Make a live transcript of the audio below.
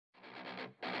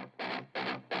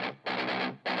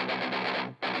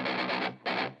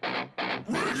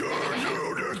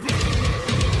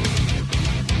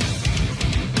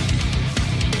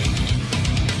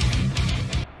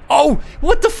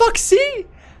What the fuck? See?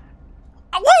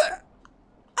 What?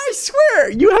 I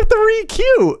swear, you have to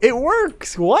re-queue. It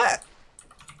works. What?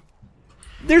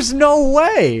 There's no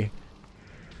way.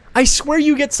 I swear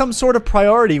you get some sort of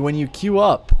priority when you queue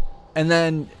up. And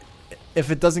then, if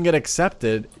it doesn't get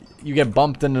accepted, you get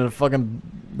bumped into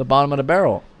the bottom of the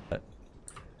barrel.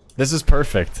 This is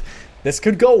perfect. This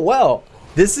could go well.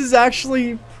 This is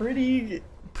actually pretty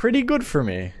good for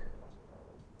me.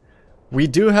 We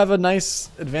do have a nice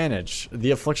advantage.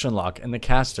 The Affliction Lock and the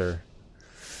caster.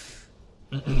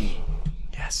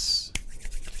 Yes.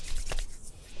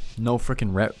 No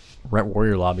freaking ret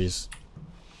warrior lobbies.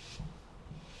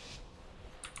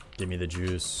 Give me the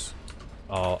juice.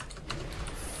 Oh.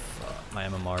 My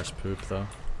MMR's poop though.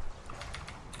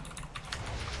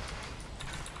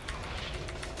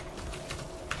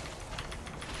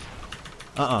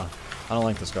 I don't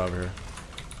like this guy over here.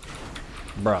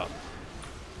 Bro.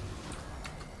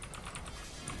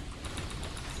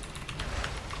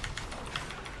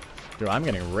 Dude, I'm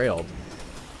getting railed.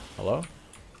 Hello?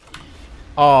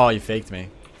 Oh, you faked me.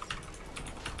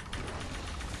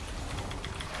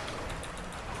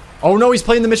 Oh no, he's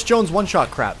playing the Mitch Jones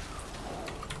one-shot crap.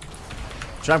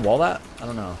 Should I wall that? I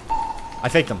don't know. I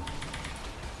faked him.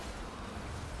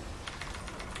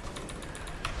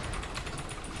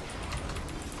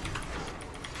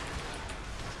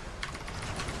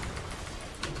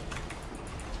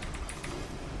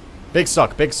 Big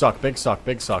suck, big suck, big suck,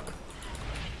 big suck.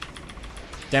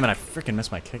 Damn it, I freaking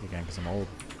missed my kick again because I'm old.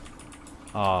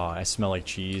 Oh, I smell like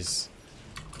cheese.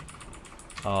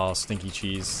 Oh, stinky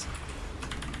cheese.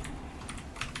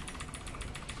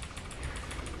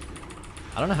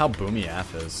 I don't know how boomy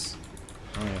Aff is.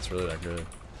 I don't think it's really that good.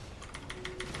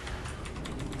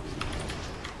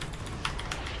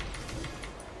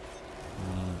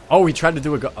 Oh, he tried to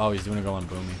do a go. Oh, he's doing a go on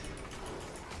boomy.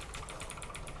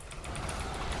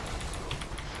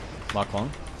 Lock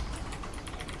long.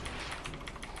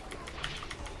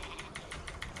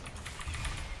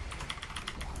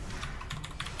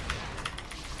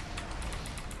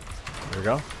 There we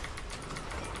go.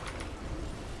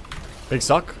 Big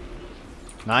suck.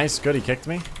 Nice, good, he kicked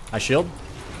me. I shield.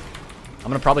 I'm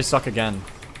gonna probably suck again.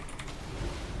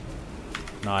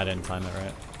 No, I didn't time it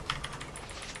right.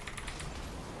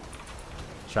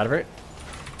 Shadowbreak.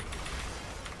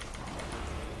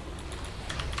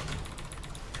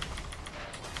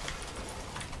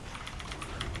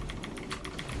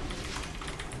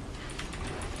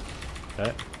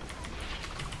 Okay.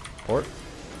 Port.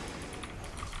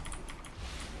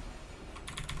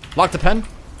 Lock the pen.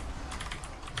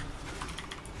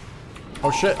 Oh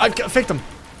shit, I faked him.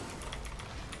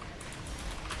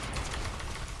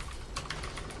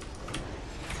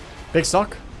 Big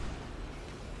suck.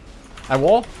 I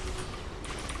wall.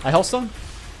 I hellstone.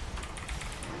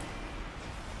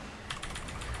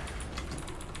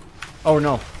 Oh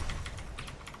no.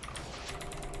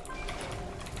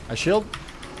 I shield.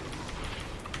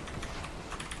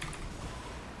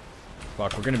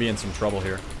 Fuck, we're gonna be in some trouble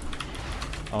here.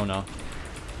 Oh no.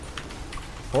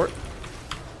 Port.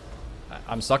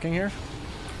 I'm sucking here.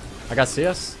 I got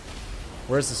CS.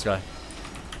 Where's this guy?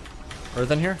 Earth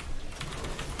in here.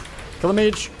 Kill the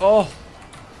mage. Oh.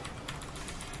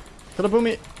 Kill the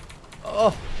boomy.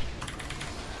 Oh.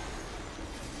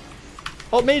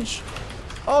 Oh, mage.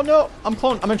 Oh no. I'm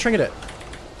clone. I'm gonna trinket it.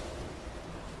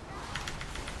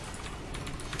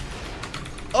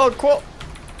 Oh, cool.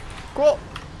 Cool.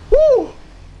 Woo.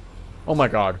 Oh my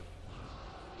god.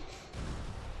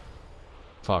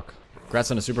 Fuck. Congrats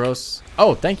on the super hosts.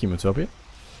 Oh, thank you, Mutopia.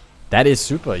 That is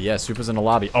Supa. Yeah, Supa's in the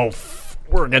lobby. Oh,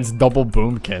 we're against double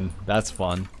Boomkin. That's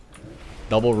fun.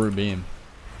 Double root beam.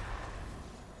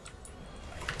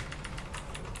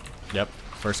 Yep,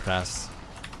 first pass.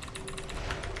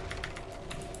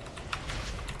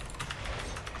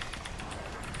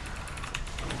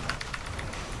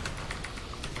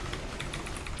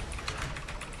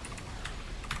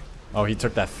 Oh, he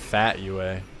took that fat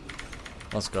UA.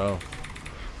 Let's go.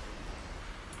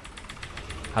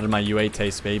 How did my UA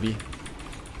taste, baby?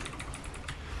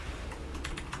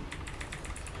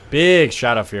 Big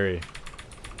Shadow Fury.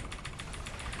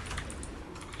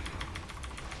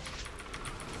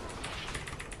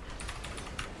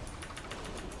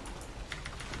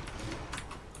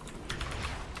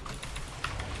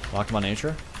 Lock him on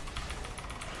nature.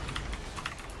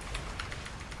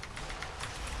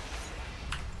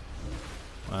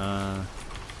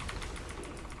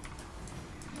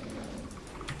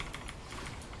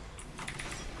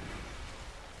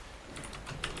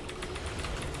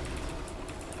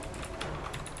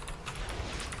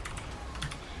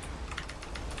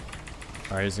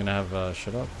 Alright, he's gonna have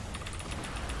shit up.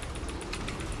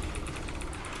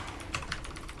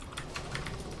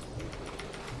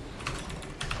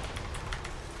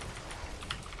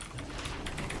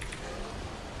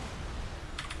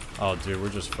 Oh, dude, we're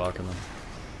just fucking them.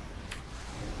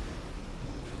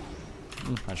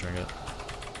 I drink it.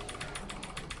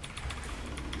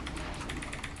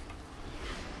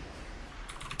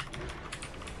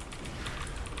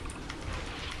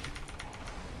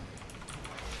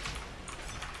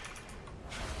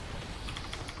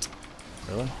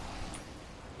 Really?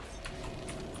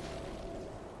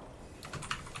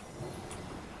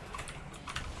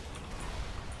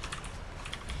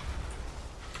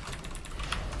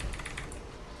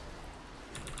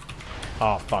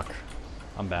 Oh, fuck.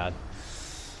 I'm bad.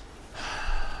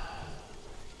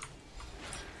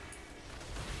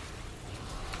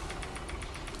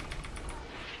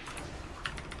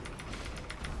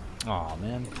 Oh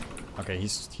man. Okay,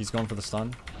 he's going for the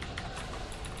stun.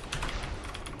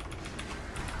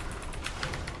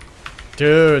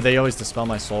 Dude, they always dispel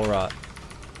my soul rot.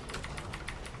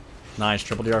 Nice,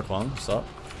 triple DR clone. What's up?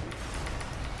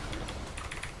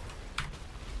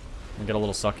 And get a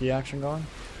little sucky action going.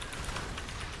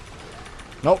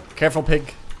 Nope, careful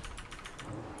pig.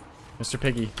 Mr.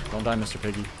 Piggy. Don't die, Mr.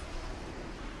 Piggy.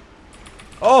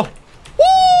 Oh!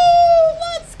 Woo!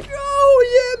 Let's go!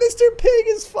 Yeah, Mr. Pig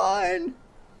is fine.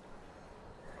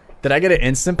 Did I get an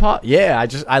instant pop? Yeah,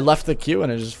 I left the queue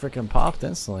and it just freaking popped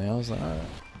instantly. I was like, alright.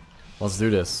 Let's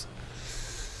do this.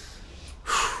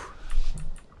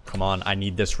 Come on, I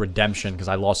need this redemption because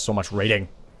I lost so much rating.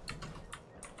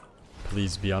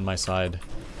 Please be on my side.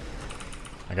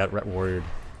 I got warriored.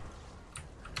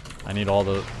 I need all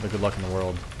the good luck in the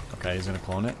world. Okay, he's gonna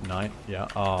clone it. Nine. Yeah.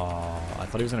 Oh, I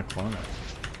thought he was gonna clone it.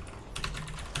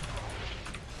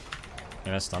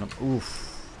 Maybe I stun him.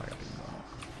 Oof. I got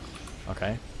beat.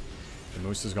 Okay. The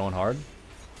moose is going hard.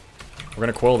 We're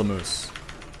gonna coil the moose.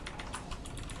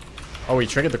 Oh, he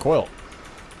triggered the coil.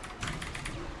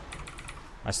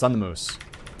 I stunned the moose.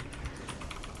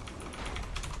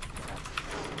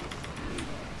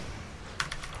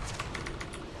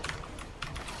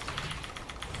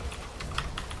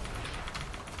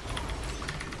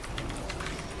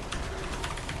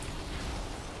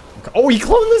 Okay. Oh, he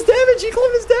cloned his damage! He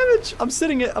cloned his damage! I'm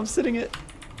sitting it. I'm sitting it.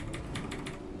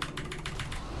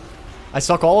 I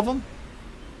suck all of them?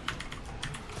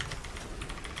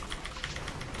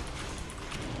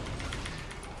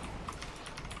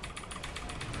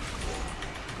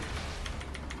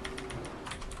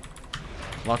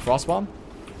 Lock Frostbomb?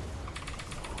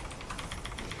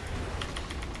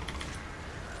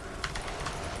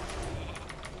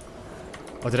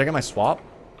 Oh, did I get my swap?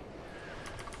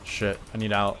 Shit, I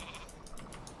need out.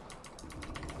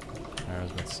 I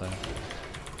was about to say.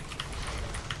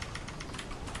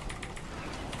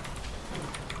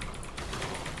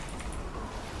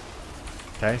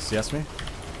 Okay, CS me. I'm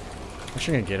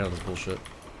actually gonna get out of this bullshit.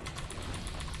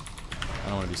 I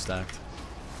don't want to be stacked.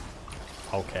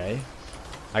 Okay.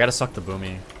 I gotta suck the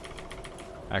boomy.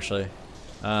 Actually.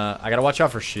 I gotta watch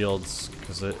out for shields,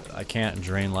 because I can't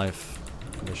drain life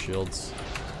with the shields.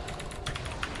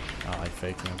 Oh, I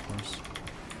faked me, of course.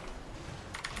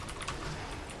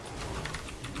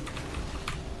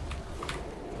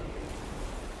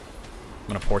 I'm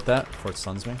gonna port that before it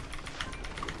stuns me.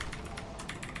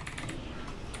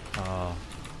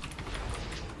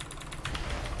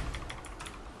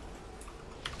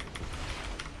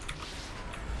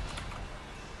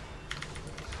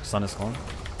 Sun is calling.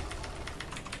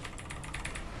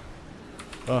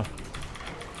 Oh.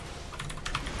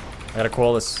 I gotta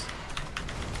coil this.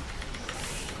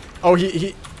 Oh,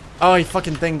 he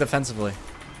fucking thing defensively.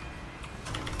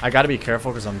 I gotta be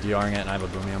careful because I'm DRing it and I have a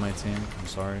boomy on my team. I'm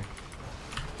sorry.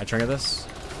 I trigger this.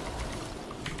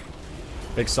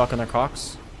 Big suck on their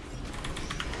cocks.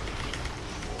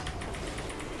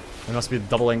 It must be the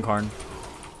double incarn.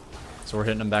 So we're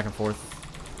hitting them back and forth.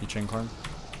 Each incarn.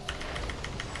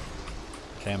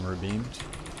 Okay, I'm rebeamed.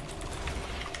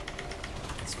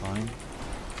 That's fine.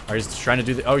 Oh, he's trying to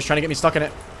do the. Oh, he's trying to get me stuck in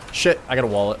it. Shit, I got a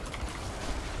wallet.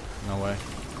 No way.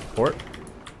 Port.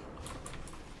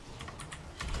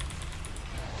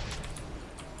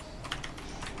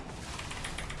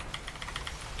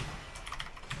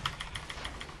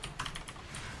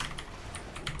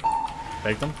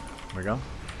 Baked him. There we go.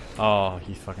 Oh,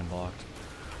 he fucking blocked.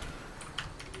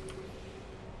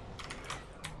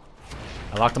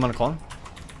 I locked him on a clone.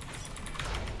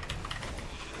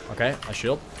 Okay, I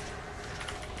shield.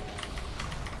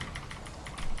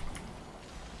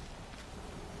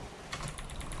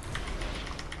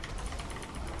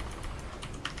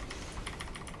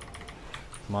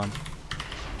 Come on.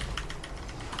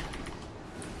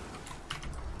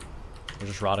 We're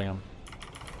just rotting him.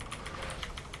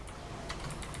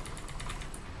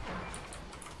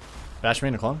 Bash me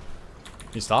in a clone.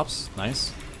 He stops.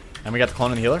 Nice. And we got the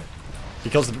clone and the healer. He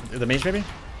kills the mage, maybe?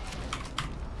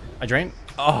 I drain?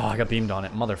 Oh, I got beamed on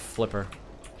it. Mother flipper.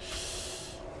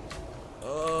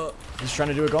 He's trying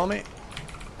to do a goal, mate.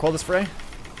 Call this fray.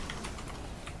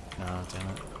 No, damn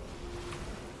it.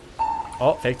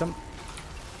 Oh, faked him.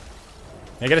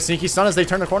 They get a sneaky stun as they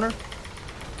turn the corner.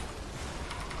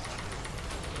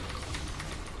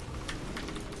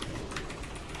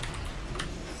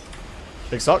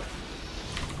 Big suck.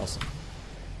 Awesome.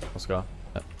 Let's go.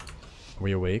 Are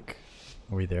we awake?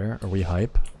 Are we there? Are we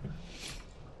hype?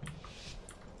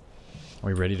 Are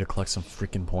we ready to collect some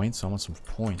freaking points? I want some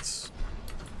points.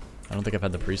 I don't think I've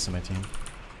had the priest on my team.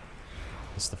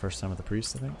 This is the first time with the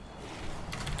priest, I think.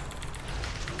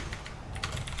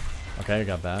 Okay, I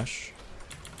got bash.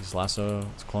 He's lasso.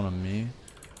 It's cloning me.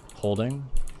 Holding.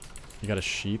 He got a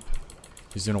sheep.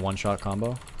 He's doing a one-shot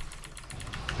combo.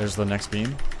 There's the next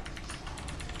beam.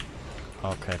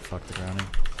 Okay, fuck the grounding.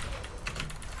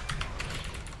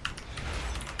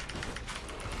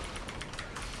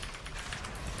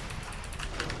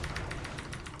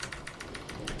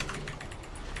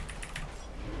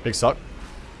 Big suck.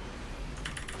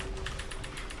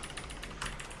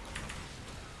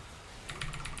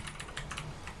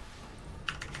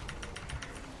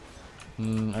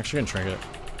 Actually gonna trinket it.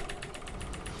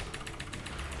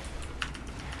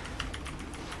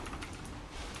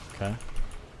 Okay.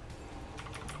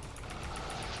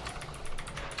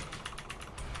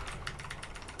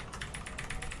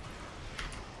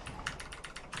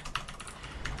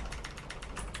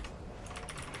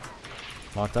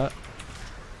 Lock that.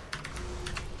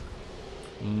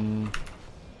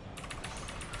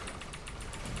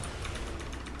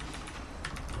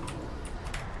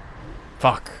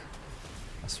 Fuck.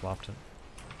 I swapped it.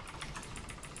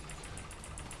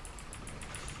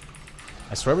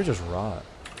 I swear we just rot.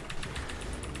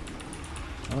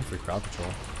 I don't know if we crowd patrol.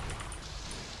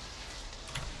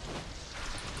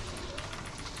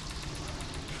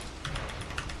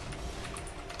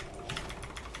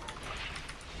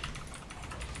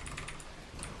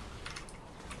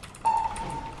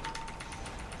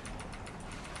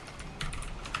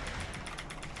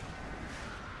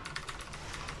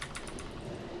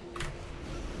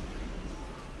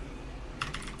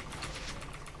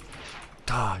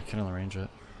 Ah, I can only range it.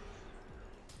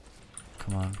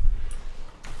 Come on.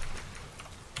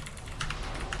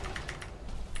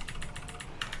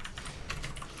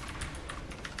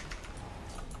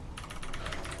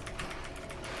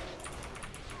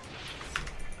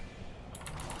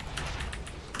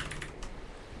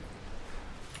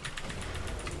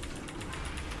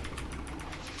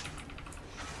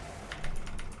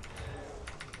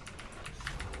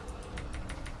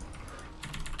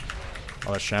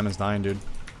 Oh, that shaman's dying, dude.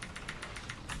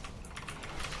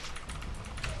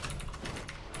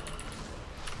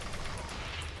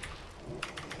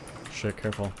 Shit,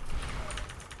 careful.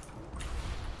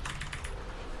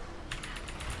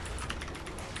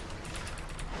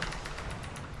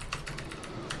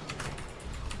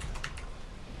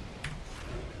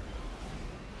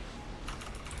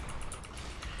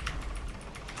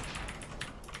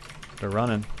 They're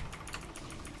running.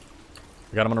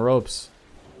 We got him on the ropes.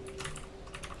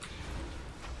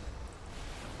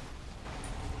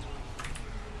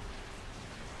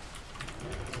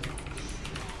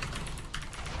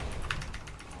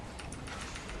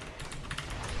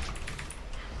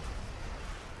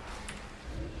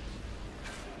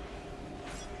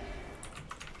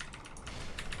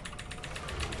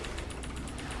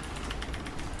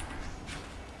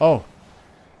 Oh.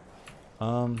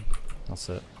 That's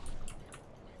it.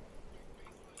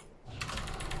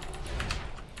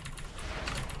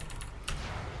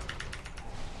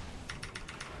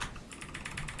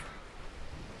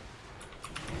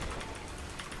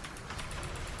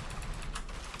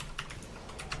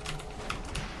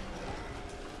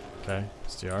 Okay,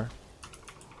 SDR.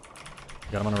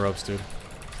 Got him on the ropes, dude.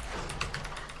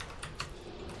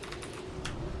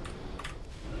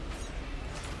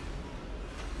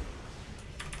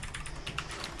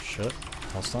 Shit.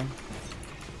 Hell stun.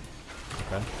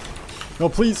 Okay. No,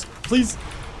 please! Please!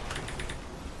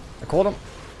 I called him.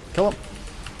 Kill him.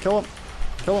 Kill him.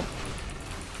 Kill him.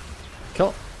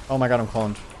 Kill him. Oh my god, I'm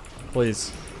cloned.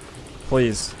 Please.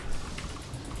 Please.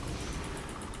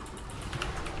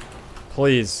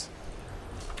 Please.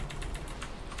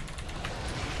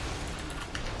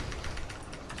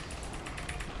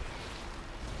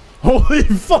 Holy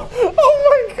fuck!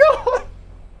 Oh my god!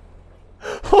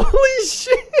 Holy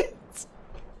shit!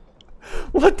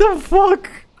 What the fuck?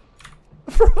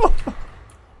 Bro.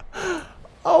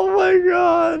 Oh my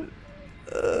god.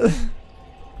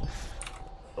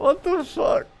 What the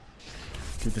fuck?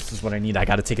 Dude, this is what I need. I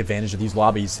gotta take advantage of these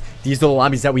lobbies. These are the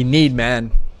lobbies that we need,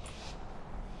 man.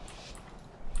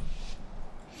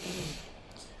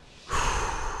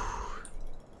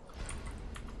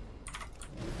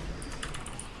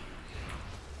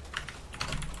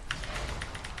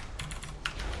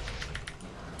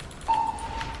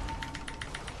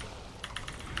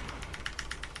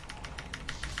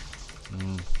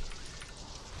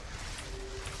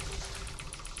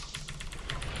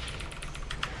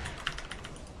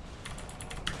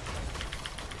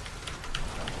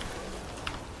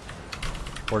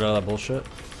 Bored out of that bullshit.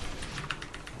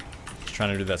 Just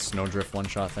trying to do that snowdrift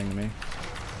one-shot thing to me.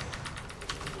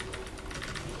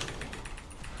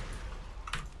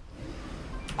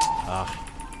 Ah.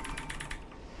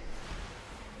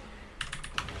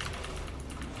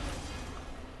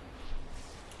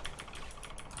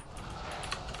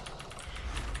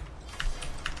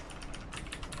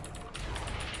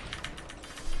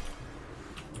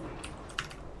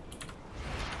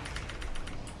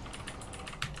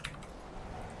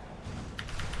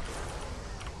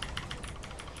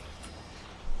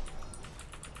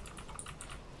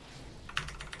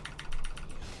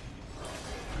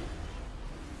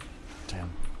 Damn.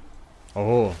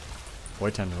 Oh,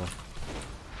 boy tendril.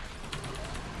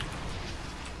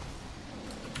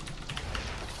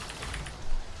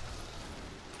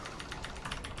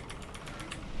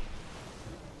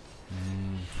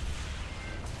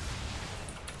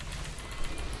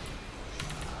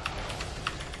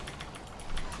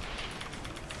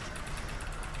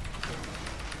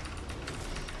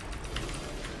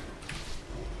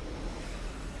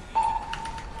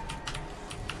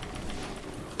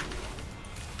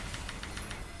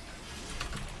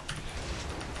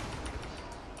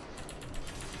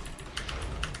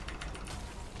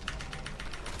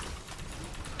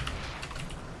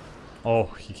 Oh,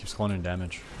 he keeps cloning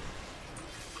damage.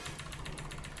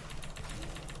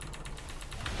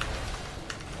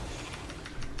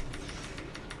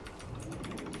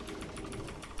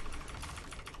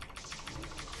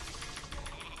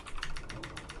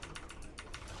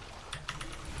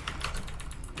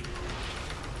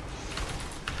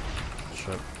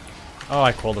 Shit. Oh,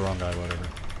 I called the wrong guy, whatever.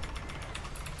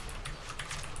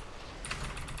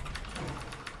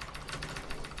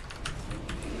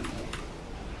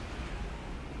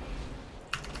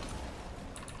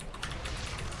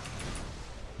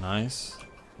 Nice.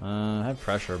 I have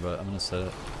pressure, but I'm gonna set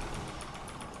it.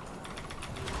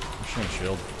 I'm just gonna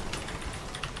shield.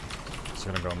 It's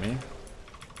gonna go me.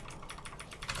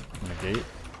 I'm gonna gate.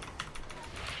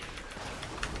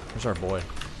 Where's our boy?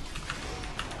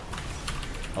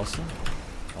 Elson?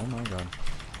 Oh my god.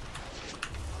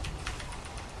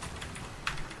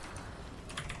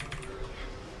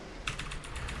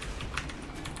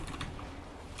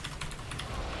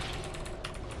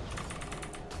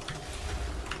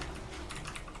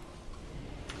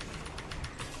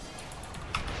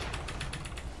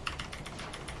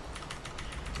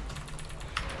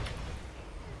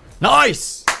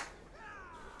 Nice!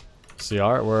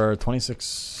 CR, we're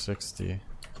 2660.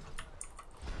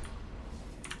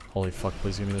 Holy fuck,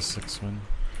 please give me this 6 win.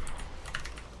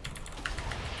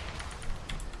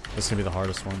 This is gonna be the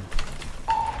hardest one.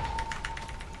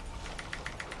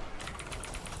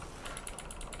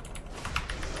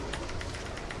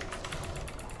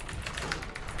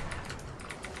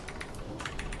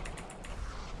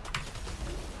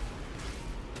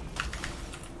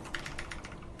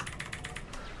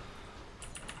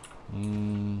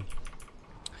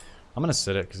 I'm gonna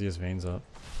sit it because he has veins up.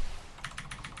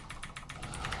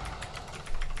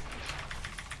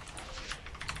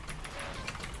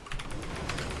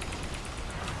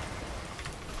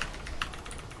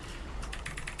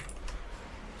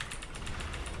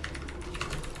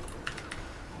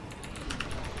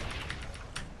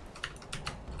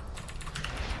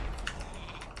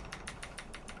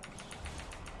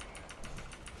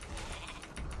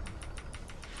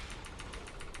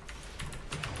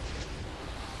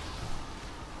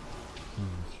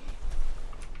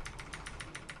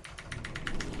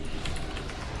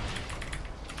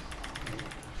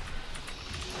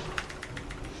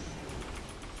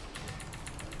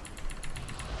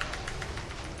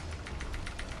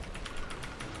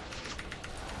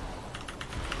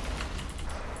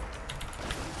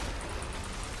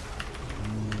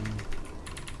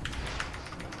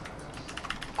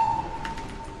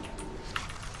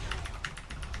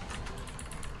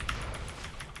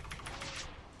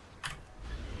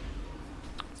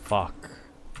 Fuck.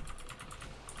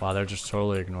 Wow, they're just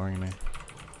totally ignoring me.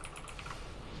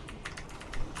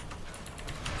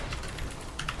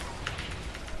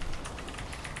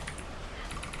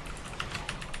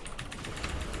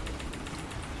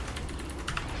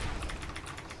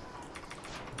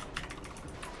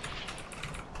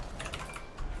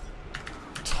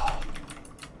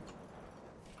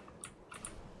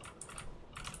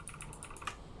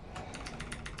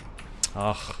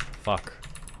 Ugh, fuck.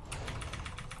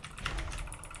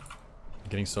 I'm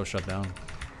getting so shut down.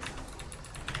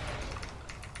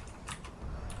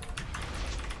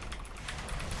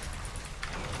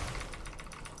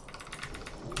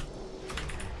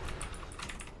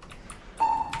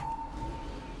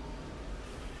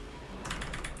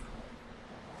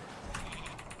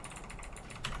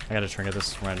 I gotta trinket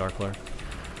this for my Dark Lord.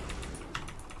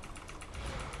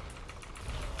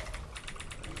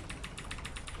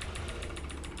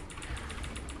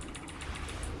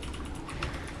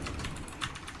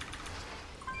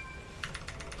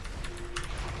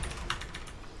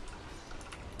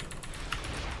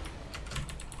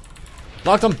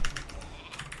 Locked him!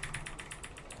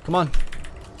 Come on.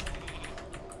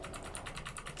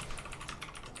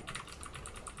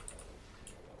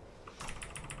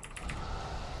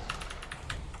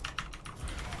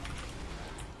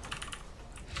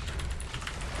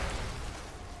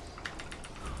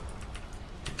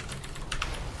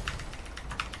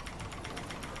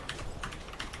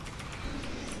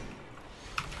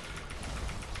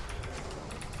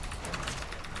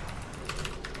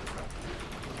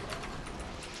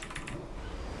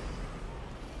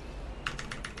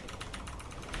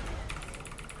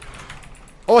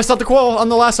 Oh, I stopped the coil on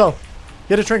the lasso.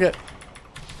 Get a trinket.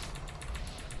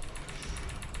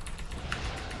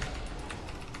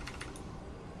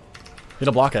 Need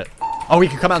to block it. Oh, we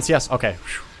can come out and see us. Okay.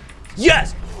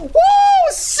 Yes! Woo!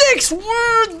 6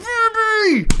 words,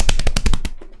 baby!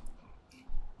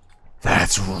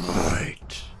 That's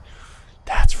right.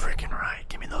 That's freaking right.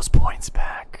 Give me those points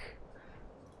back.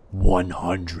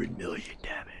 100 million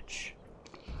damage.